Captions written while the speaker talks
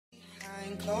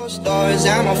Closed doors,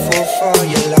 I'm a fool for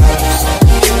your love.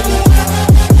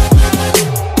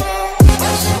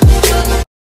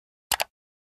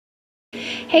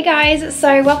 Hey guys,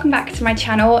 so welcome back to my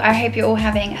channel. I hope you're all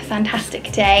having a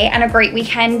fantastic day and a great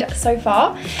weekend so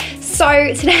far.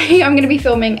 So today I'm going to be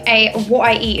filming a what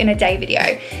I eat in a day video,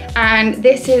 and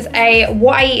this is a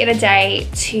what I eat in a day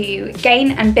to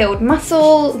gain and build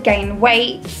muscle, gain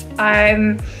weight.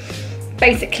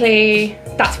 Basically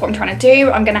that's what I'm trying to do.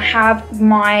 I'm going to have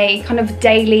my kind of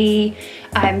daily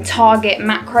target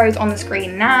macros on the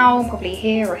screen now, probably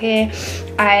here or here.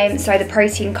 So the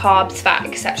protein, carbs, fat,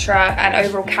 etc., and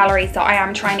overall calories that I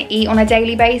am trying to eat on a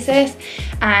daily basis.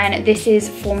 And this is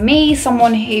for me,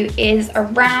 someone who is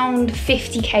around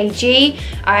 50 kg.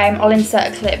 I'll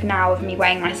insert a clip now of me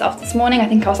weighing myself this morning. I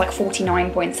think I was like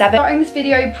 49.7. Starting this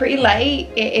video pretty late.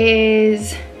 It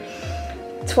is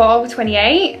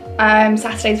 12:28.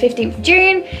 Saturday the 15th of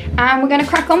June, and we're going to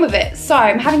crack on with it. So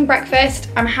I'm having breakfast.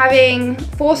 I'm having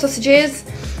 4 sausages,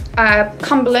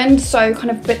 Cumberland, so kind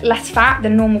of a bit less fat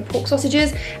than normal pork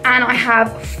sausages, and I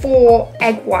have 3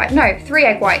 egg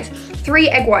whites. 3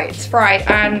 egg whites fried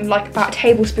and like about a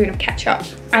tablespoon of ketchup.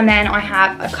 And then I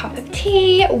have a cup of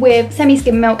tea with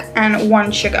semi-skim milk and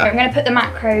 1 sugar. I'm going to put the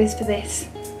macros for this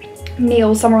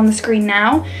meal somewhere on the screen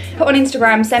now. Put on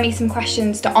Instagram, send me some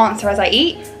questions to answer as I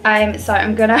eat. So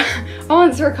I'm gonna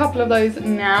answer a couple of those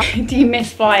now. Do you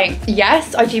miss flying?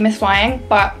 Yes, I do miss flying,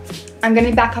 but I'm gonna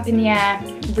be back up in the air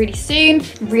really soon.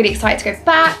 I'm really excited to go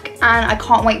back, and I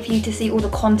can't wait for you to see all the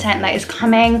content that is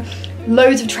coming.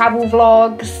 Loads of travel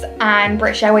vlogs and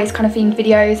British Airways kind of themed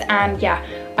videos, and yeah,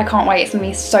 I can't wait. It's gonna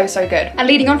be so good. And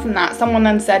leading on from that, someone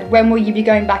then said, when will you be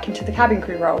going back into the cabin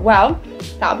crew role? Well,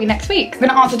 that'll be next week. I'm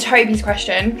gonna answer Toby's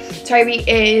question. Toby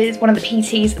is one of the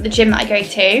PTs at the gym that I go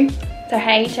to. So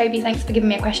hey Toby, thanks for giving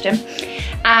me a question.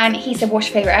 And he said, what's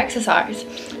your favorite exercise?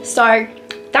 So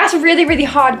that's a really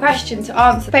hard question to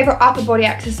answer. Favorite upper body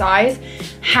exercise,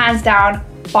 hands down,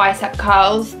 bicep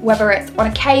curls. Whether it's on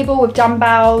a cable with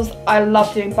dumbbells, I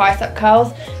love doing bicep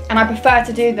curls, and I prefer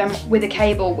to do them with a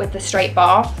cable with the straight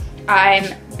bar.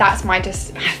 That's my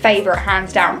just favorite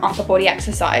hands down upper body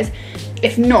exercise.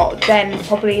 If not, then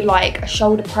probably like a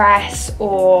shoulder press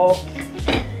or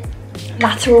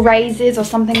lateral raises or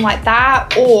something like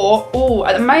that. Or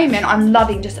at the moment I'm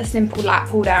loving just a simple lat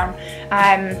pull down.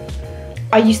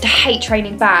 I used to hate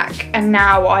training back, and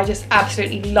now I just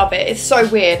absolutely love it. It's so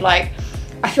weird. Like,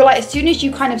 I feel like as soon as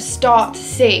you kind of start to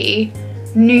see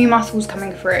new muscles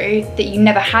coming through that you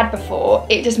never had before,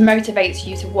 it just motivates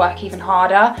you to work even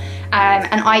harder.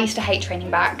 And I used to hate training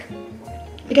back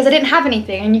because I didn't have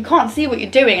anything, and you can't see what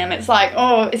you're doing, and it's like,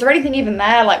 oh, is there anything even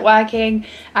there, like working?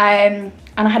 And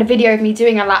I had a video of me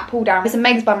doing a lat pull down. I was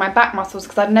amazed by my back muscles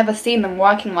because I'd never seen them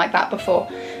working like that before.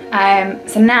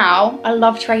 So now I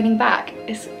love training back.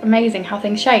 It's amazing how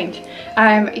things change.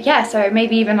 Yeah, so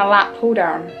maybe even a lat pull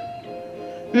down.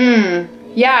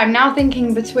 Yeah, I'm now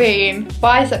thinking between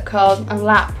bicep curls and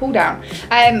lat pull down.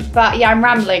 But yeah, I'm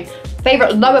rambling.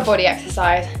 Favorite lower body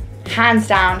exercise, hands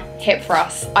down, hip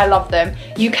thrusts. I love them.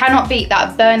 You cannot beat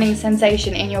that burning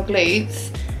sensation in your glutes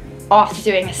after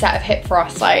doing a set of hip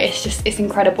thrusts. Like, it's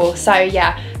incredible. So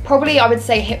yeah, probably I would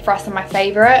say hip thrusts are my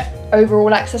favorite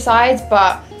overall exercise,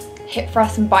 but hip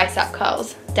thrusts and bicep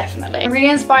curls, definitely. I'm really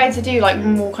inspired to do like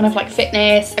more kind of like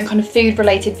fitness and kind of food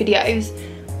related videos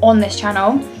on this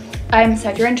channel. So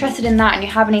if you're interested in that and you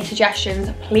have any suggestions,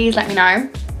 please let me know.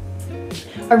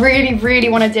 I really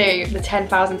want to do the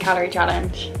 10,000 calorie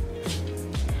challenge,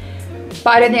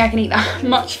 but I don't think I can eat that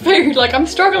much food. Like, I'm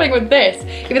struggling with this,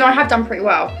 even though I have done pretty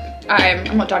well.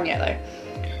 I'm not done yet though.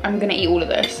 I'm gonna eat all of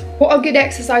this. What are good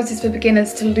exercises for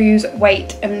beginners to lose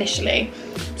weight initially?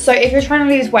 So if you're trying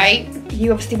to lose weight,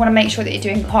 you obviously want to make sure that you're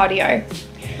doing cardio.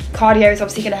 Cardio is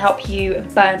obviously going to help you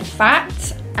burn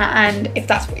fat, and if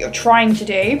that's what you're trying to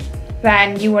do,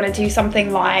 then you want to do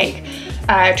something like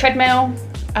treadmill,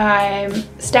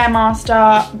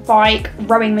 Stairmaster, bike,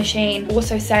 rowing machine.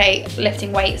 Also say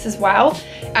lifting weights as well.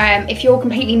 If you're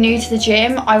completely new to the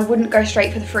gym, I wouldn't go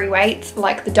straight for the free weights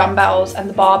like the dumbbells and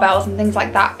the barbells and things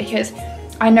like that, because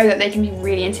I know that they can be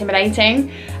really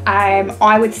intimidating.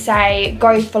 I would say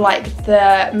go for like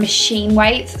the machine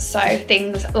weights, so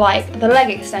things like the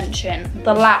leg extension,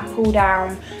 the lat pull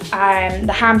down,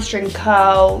 the hamstring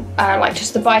curl, like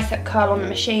just the bicep curl on the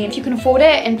machine. If you can afford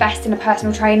it, invest in a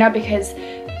personal trainer, because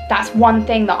that's one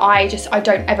thing that I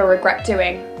don't ever regret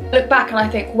doing. I look back and I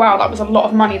think, wow, that was a lot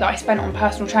of money that I spent on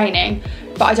personal training,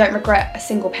 but I don't regret a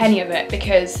single penny of it,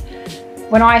 because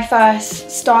When I first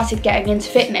started getting into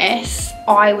fitness,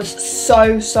 I was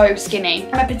so skinny.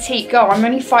 I'm a petite girl, I'm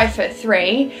only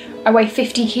 5'3". I weigh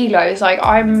 50 kilos, like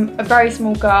I'm a very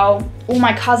small girl. All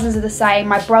my cousins are the same,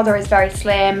 my brother is very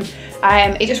slim.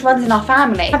 It just runs in our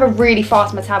family. I have a really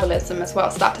fast metabolism as well,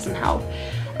 so that doesn't help.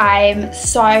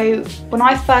 So when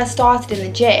I first started in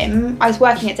the gym, I was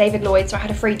working at David Lloyd, so I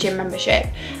had a free gym membership.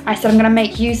 I said I'm gonna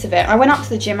make use of it. I went up to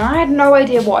the gym and I had no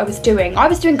idea what I was doing. I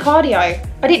was doing cardio.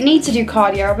 I didn't need to do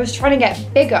cardio, I was trying to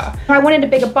get bigger. I wanted a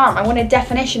bigger bump, I wanted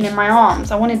definition in my arms,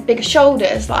 I wanted bigger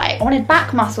shoulders, like I wanted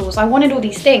back muscles, I wanted all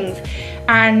these things.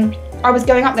 And I was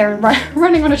going up there and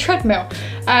running on a treadmill.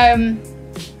 And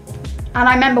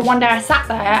I remember one day I sat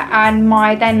there and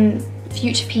my then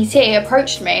future PT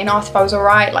approached me and asked if I was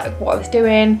alright, like what I was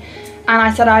doing, and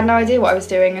I said I had no idea what I was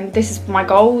doing and this is my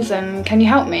goals and can you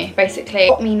help me, basically. It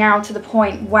got me now to the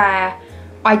point where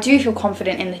I do feel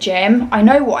confident in the gym, I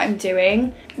know what I'm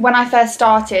doing. When I first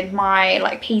started my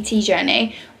like PT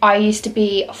journey, I used to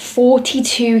be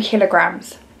 42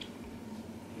 kilograms,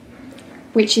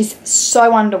 which is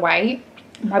so underweight.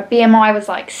 My BMI was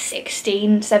like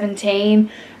 16,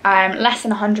 17, less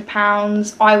than 100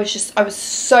 pounds. I was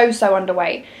so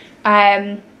underweight.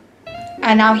 And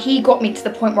now he got me to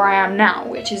the point where I am now,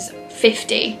 which is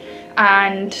 50.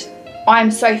 And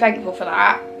I'm so thankful for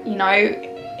that. You know,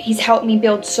 he's helped me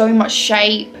build so much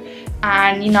shape.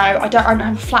 And you know, I don't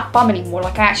have a flat bum anymore.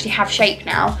 Like I actually have shape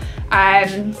now.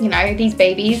 You know, these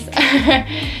babies.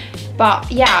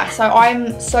 But yeah, so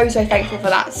I'm so thankful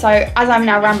for that. So as I'm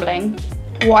now rambling,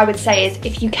 what I would say is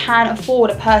if you can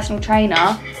afford a personal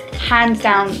trainer, hands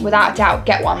down, without a doubt,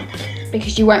 get one,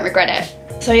 because you won't regret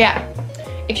it. So yeah,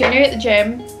 if you're new at the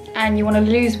gym and you want to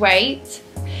lose weight,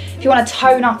 if you want to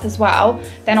tone up as well,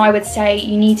 then I would say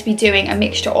you need to be doing a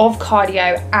mixture of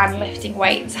cardio and lifting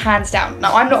weights, hands down.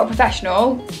 Now, I'm not a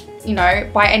professional, you know,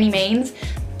 by any means.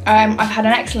 I've had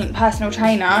an excellent personal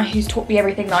trainer who's taught me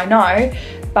everything that I know,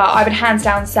 but I would hands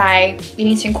down say you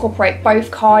need to incorporate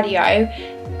both cardio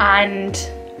and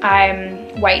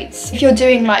weights. If you're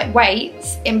doing like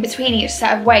weights, in between each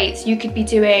set of weights, you could be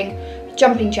doing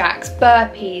jumping jacks,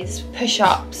 burpees,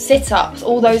 push-ups, sit-ups,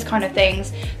 all those kind of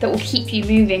things that will keep you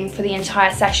moving for the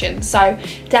entire session. So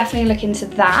definitely look into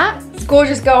that. This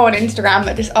gorgeous girl on Instagram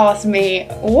that just asked me,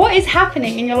 what is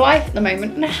happening in your life at the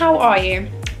moment and how are you?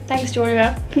 Thanks,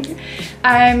 Georgia.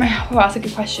 Well, that's a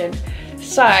good question.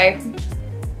 So,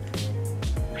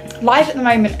 life at the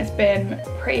moment has been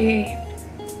pretty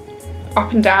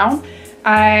up and down.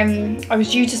 I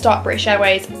was due to start British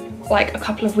Airways like a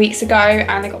couple of weeks ago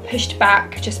and I got pushed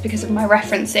back just because of my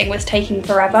referencing was taking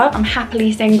forever. I'm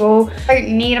happily single. I don't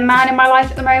need a man in my life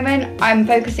at the moment. I'm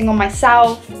focusing on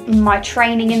myself, my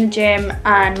training in the gym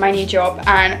and my new job,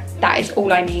 and that is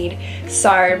all I need.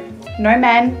 So no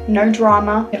men, no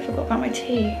drama. I forgot about my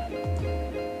tea.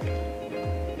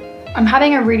 I'm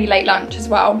having a really late lunch as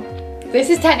well. This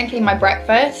is technically my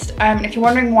breakfast, and if you're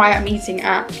wondering why I'm eating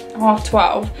at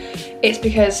 12:30, it's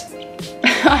because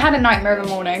I had a nightmare of a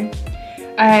morning.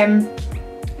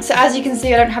 So as you can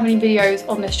see, I don't have any videos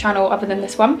on this channel other than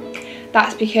this one.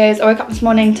 That's because I woke up this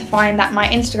morning to find that my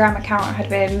Instagram account had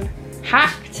been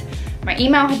hacked, my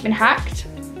email had been hacked,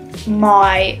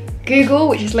 my Google,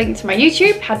 which is linked to my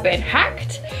YouTube, had been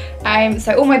hacked.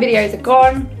 So all my videos are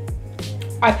gone.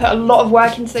 I put a lot of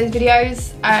work into those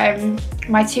videos.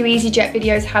 My 2 EasyJet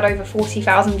videos had over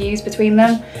 40,000 views between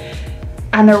them,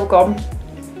 and they're all gone.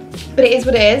 But it is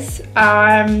what it is.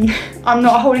 I'm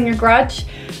not holding a grudge.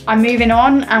 I'm moving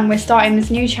on and we're starting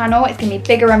this new channel. It's gonna be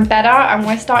bigger and better and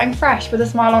we're starting fresh with a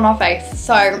smile on our face.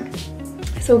 So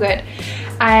it's all good.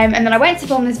 And then I went to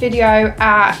film this video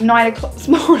at 9 o'clock this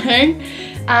morning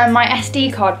and my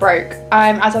SD card broke.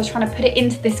 As I was trying to put it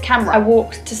into this camera, I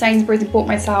walked to Sainsbury's and bought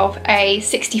myself a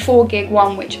 64 gig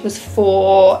one, which was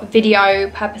for video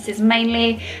purposes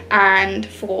mainly and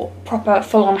for proper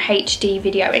full-on HD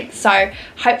videoing. So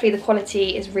hopefully the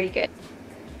quality is really good.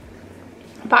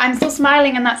 But I'm still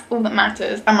smiling and that's all that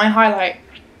matters, and my highlight.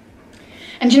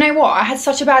 And do you know what? I had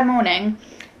such a bad morning,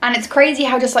 and it's crazy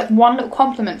how just like one little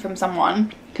compliment from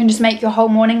someone can just make your whole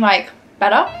morning like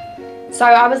better. So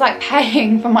I was like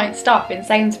paying for my stuff in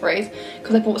Sainsbury's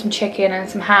because I bought some chicken and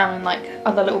some ham and like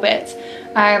other little bits.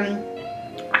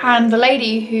 And the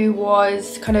lady who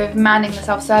was kind of manning the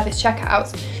self-service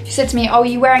checkouts, she said to me, "Oh, are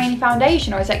you wearing any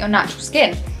foundation or is that your natural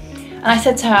skin?" And I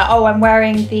said to her, "Oh, I'm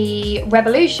wearing the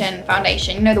Revolution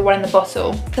foundation, you know, the one in the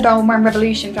bottle." I said, "Oh, I'm wearing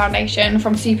Revolution foundation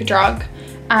from Superdrug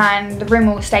and the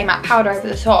Rimmel Stay Matte powder over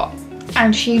the top."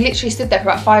 And she literally stood there for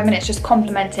about 5 minutes just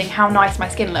complimenting how nice my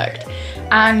skin looked.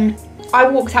 And I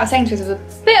walked out Sainsbury's with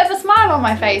a bit of a smile on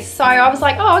my face. So I was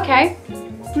like, oh, okay,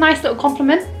 Nice little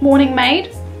compliment, morning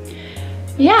made.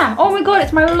 Yeah, oh my god,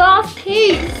 it's my last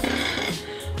piece.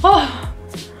 Oh.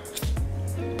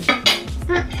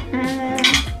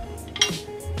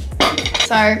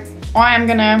 So I am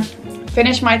gonna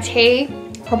finish my tea,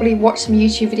 probably watch some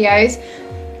YouTube videos,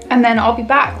 and then I'll be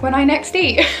back when I next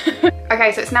eat.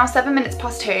 Okay, so it's now 7 minutes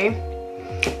past 2.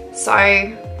 So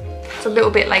it's a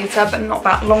little bit later, but not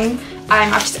that long.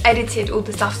 I've just edited all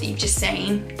the stuff that you've just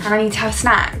seen, and I need to have a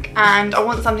snack, and I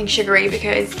want something sugary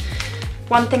because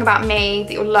one thing about me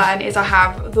that you'll learn is I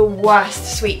have the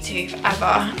worst sweet tooth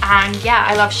ever, and yeah,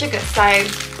 I love sugar, so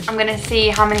I'm gonna see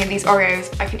how many of these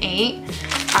Oreos I can eat.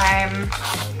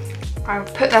 I'll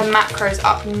put the macros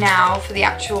up now for the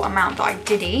actual amount that I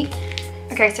did eat.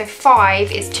 Okay, so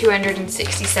 5 is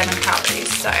 267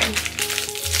 calories, so I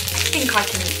think I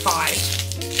can eat 5.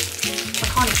 If I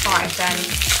can't eat 5, then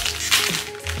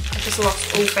I've just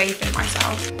lost all faith in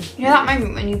myself. You know that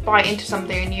moment when you bite into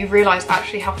something and you realise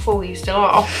actually how full you still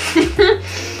are?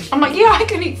 I'm like, yeah, I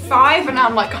can eat 5, and now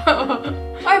I'm like,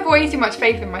 I have way too much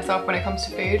faith in myself when it comes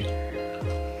to food.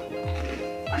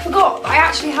 I forgot I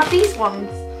actually have these ones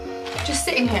just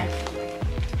sitting here.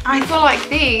 I feel like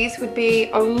these would be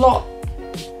a lot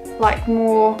like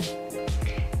more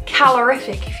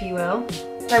calorific, if you will.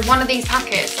 So one of these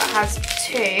packets that has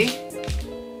 2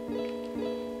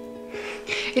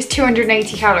 is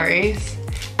 280 calories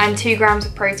and 2 grams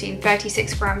of protein,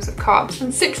 36 grams of carbs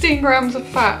and 16 grams of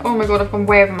fat. Oh my god, I've gone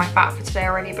way over my fat for today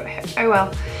already, but oh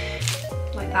well.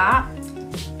 Like that.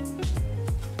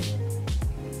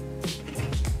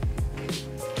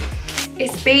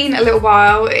 It's been a little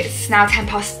while. It's now 10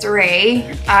 past 3.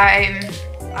 I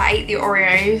ate the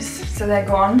Oreos, so they're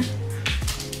gone.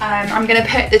 I'm gonna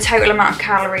put the total amount of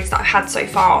calories that I've had so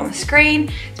far on the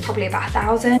screen. It's probably about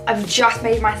 1,000. I've just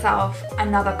made myself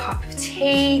another cup of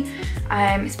tea.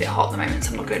 It's a bit hot at the moment,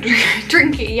 so I'm not gonna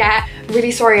drink it yet. I'm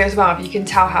really sorry as well if you can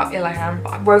tell how ill I am,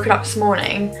 but I've woken up this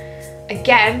morning.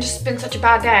 Again, just been such a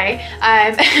bad day.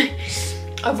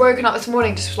 I've woken up this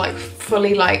morning just like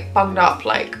fully like bunged up,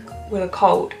 like with a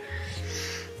cold,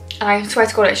 and I swear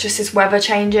to god it's just this weather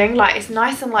changing. Like, it's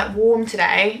nice and like warm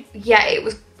today, yet it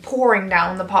was pouring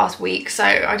down the past week, so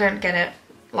I don't get it.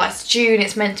 Like, it's June,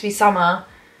 it's meant to be summer,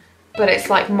 but it's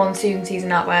like monsoon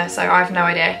season out there, so I have no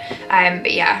idea.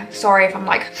 But yeah, sorry if I'm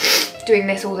like doing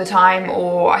this all the time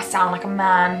or I sound like a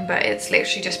man, but it's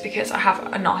literally just because I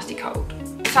have a nasty cold.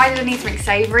 I decided I need something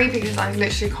savoury because I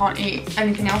literally can't eat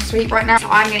anything else sweet right now, so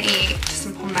I'm gonna eat just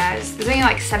some pommes. There's only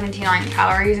like 79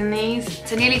 calories in these.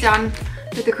 So nearly done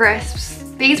with the crisps.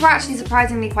 These were actually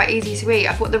surprisingly quite easy to eat.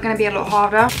 I thought they were gonna be a lot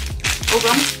harder. All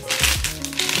gone.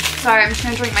 So I'm just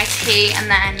gonna drink my tea and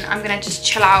then I'm gonna just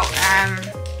chill out,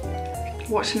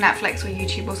 watch some Netflix or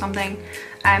YouTube or something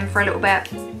for a little bit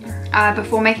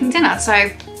before making dinner. So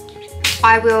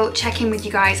I will check in with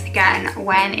you guys again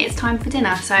when it's time for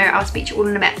dinner. So I'll speak to you all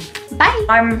in a bit. Bye.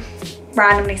 I'm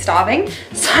randomly starving,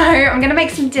 so I'm gonna make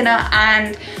some dinner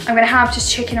and I'm gonna have just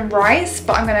chicken and rice,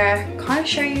 but I'm gonna kind of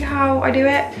show you how I do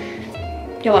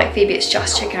it. You're like, Phoebe, it's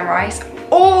just chicken and rice.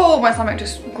 Oh, my stomach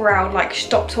just growled, like,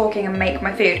 stop talking and make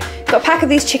my food. Got a pack of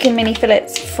these chicken mini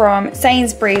fillets from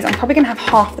Sainsbury's. I'm probably gonna have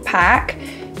half the pack.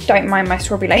 Don't mind my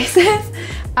strawberry laces.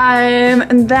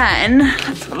 And then,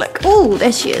 let's have a look. Oh,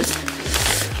 there she is.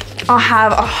 I'll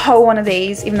have a whole one of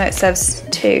these, even though it serves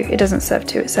 2. It doesn't serve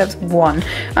 2, it serves 1.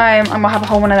 I'm gonna have a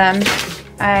whole one of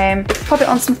them. Pop it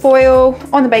on some foil,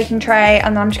 on the baking tray,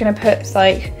 and then I'm just gonna put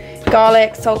like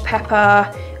garlic, salt,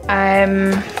 pepper,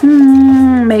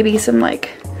 maybe some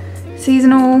like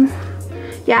seasonal,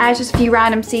 yeah, just a few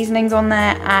random seasonings on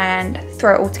there, and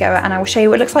throw it all together, and I will show you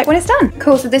what it looks like when it's done.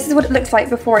 Cool, so this is what it looks like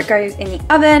before it goes in the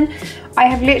oven. I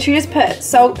have literally just put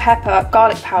salt, pepper,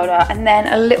 garlic powder, and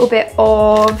then a little bit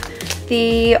of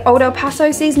the Old El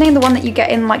Paso seasoning, the one that you get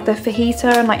in like the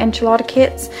fajita and like enchilada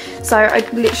kits. So I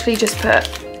literally just put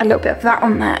a little bit of that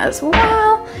on there as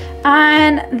well.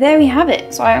 And there we have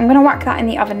it. So I'm gonna whack that in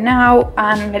the oven now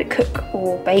and let it cook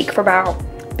or bake for about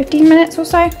 15 minutes or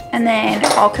so. And then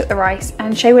I'll cook the rice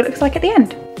and show you what it looks like at the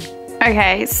end.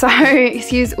 Okay, so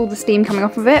excuse all the steam coming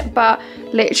off of it, but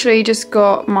literally just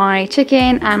got my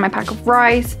chicken and my pack of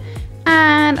rice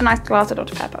and a nice glass of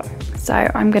Dr. Pepper. So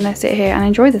I'm gonna sit here and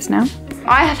enjoy this now.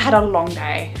 I have had a long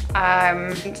day.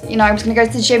 You know, I was gonna go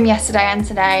to the gym yesterday and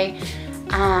today,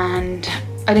 and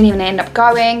I didn't even end up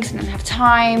going because I didn't have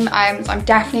time. So I'm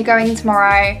definitely going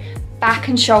tomorrow. Back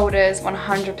and shoulders,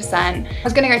 100%. I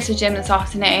was gonna go to the gym this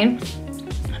afternoon,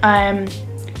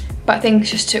 but things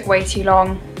just took way too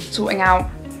long, sorting out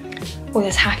all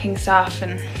this hacking stuff,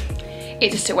 and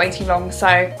it just took way too long. So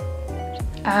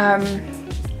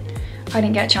I'm I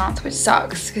didn't get a chance, which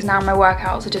sucks because now my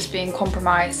workouts are just being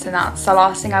compromised, and that's the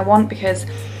last thing I want because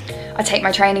I take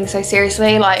my training so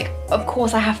seriously. Like, of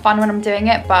course I have fun when I'm doing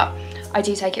it, but I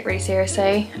do take it really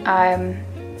seriously.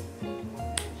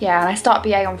 Yeah, and I start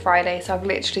BA on Friday, so I've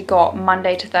literally got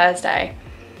Monday to Thursday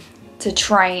to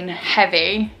train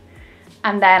heavy,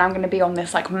 and then I'm gonna be on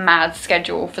this like mad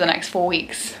schedule for the next 4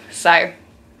 weeks. So,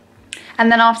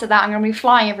 and then after that I'm gonna be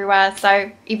flying everywhere,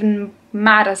 so even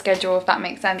madder schedule, if that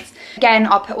makes sense. Again,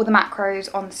 I'll put all the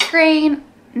macros on screen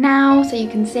now so you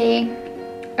can see.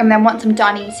 And then once I'm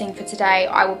done eating for today,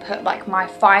 I will put like my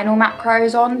final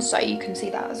macros on so you can see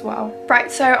that as well. Right,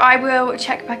 so I will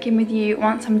check back in with you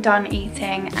once I'm done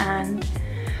eating and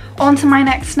on to my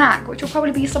next snack, which will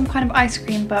probably be some kind of ice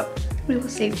cream, but we will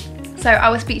see. So I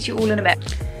will speak to you all in a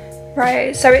bit.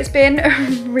 Right, so it's been a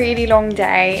really long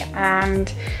day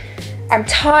and I'm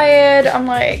tired. I'm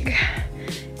like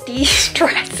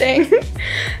de-stressing.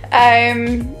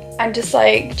 I'm just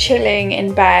like chilling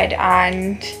in bed,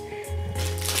 and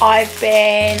I've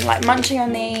been like munching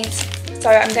on these, so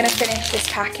I'm gonna finish this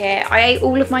packet. I ate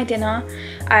all of my dinner.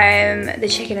 The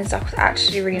chicken and stuff was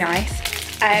actually really nice.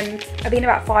 I've eaten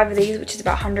about 5 of these, which is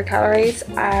about 100 calories.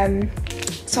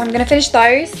 So I'm gonna finish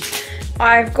those.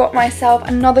 I've got myself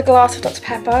another glass of Dr.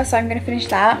 Pepper, so I'm gonna finish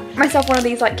that. Myself one of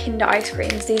these like Kinder ice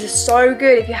creams. These are so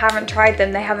good. If you haven't tried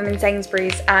them, they have them in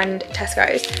Sainsbury's and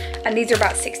Tesco's, and these are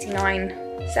about 69,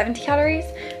 70 calories.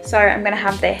 So I'm gonna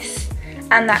have this,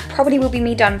 and that probably will be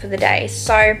me done for the day.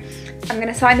 So I'm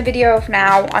gonna sign the video off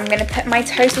now. I'm gonna put my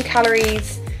total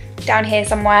calories down here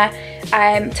somewhere,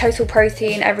 total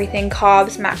protein, everything,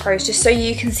 carbs, macros, just so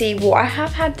you can see what I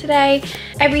have had today.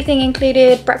 Everything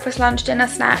included, breakfast, lunch, dinner,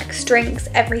 snacks, drinks,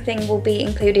 everything will be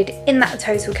included in that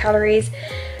total calories.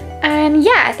 And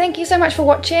yeah, thank you so much for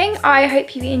watching. I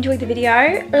hope you enjoyed the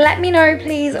video. Let me know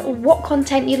please what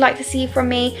content you'd like to see from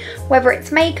me, whether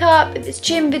it's makeup, if it's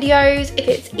gym videos, if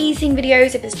it's eating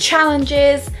videos, if it's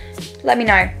challenges. Let me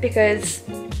know, because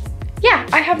yeah,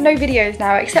 I have no videos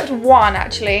now, except one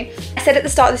actually. I said at the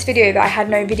start of this video that I had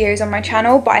no videos on my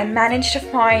channel, but I managed to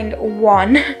find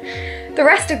one. The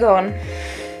rest are gone.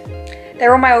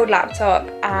 They're on my old laptop,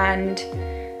 and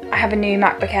I have a new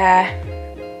MacBook Air,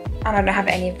 and I don't have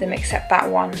any of them except that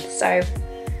one. So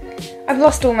I've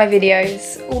lost all my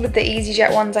videos, all of the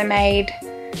EasyJet ones I made,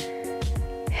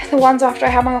 the ones after I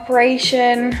had my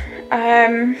operation,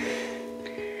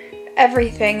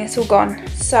 everything, it's all gone.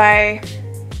 So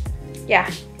yeah,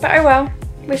 but oh well,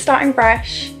 we're starting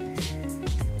fresh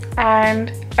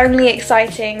and only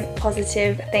exciting,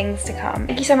 positive things to come.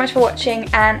 Thank you so much for watching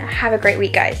and have a great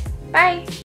week, guys. Bye.